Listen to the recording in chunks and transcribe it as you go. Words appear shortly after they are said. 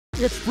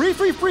It's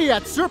free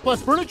at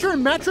Surplus Furniture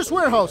and Mattress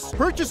Warehouse.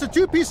 Purchase a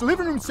 2-piece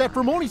living room set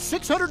from only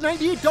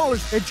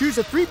 $698 and choose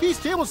a 3-piece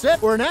table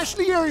set or an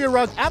Ashley area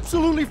rug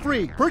absolutely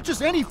free.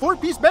 Purchase any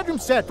 4-piece bedroom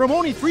set from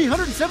only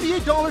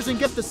 $378 and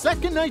get the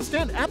second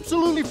nightstand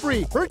absolutely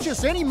free.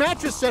 Purchase any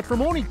mattress set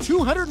from only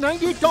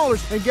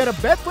 $298 and get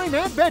a bed frame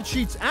and bed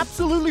sheets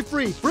absolutely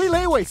free. Free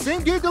layaway,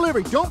 same day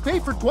delivery. Don't pay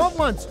for 12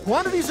 months.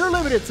 Quantities are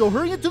limited, so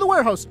hurry into the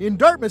warehouse in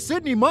Dartmouth,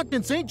 Sydney,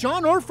 Moncton, St.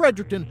 John, or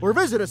Fredericton, or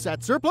visit us at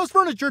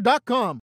surplusfurniture.com.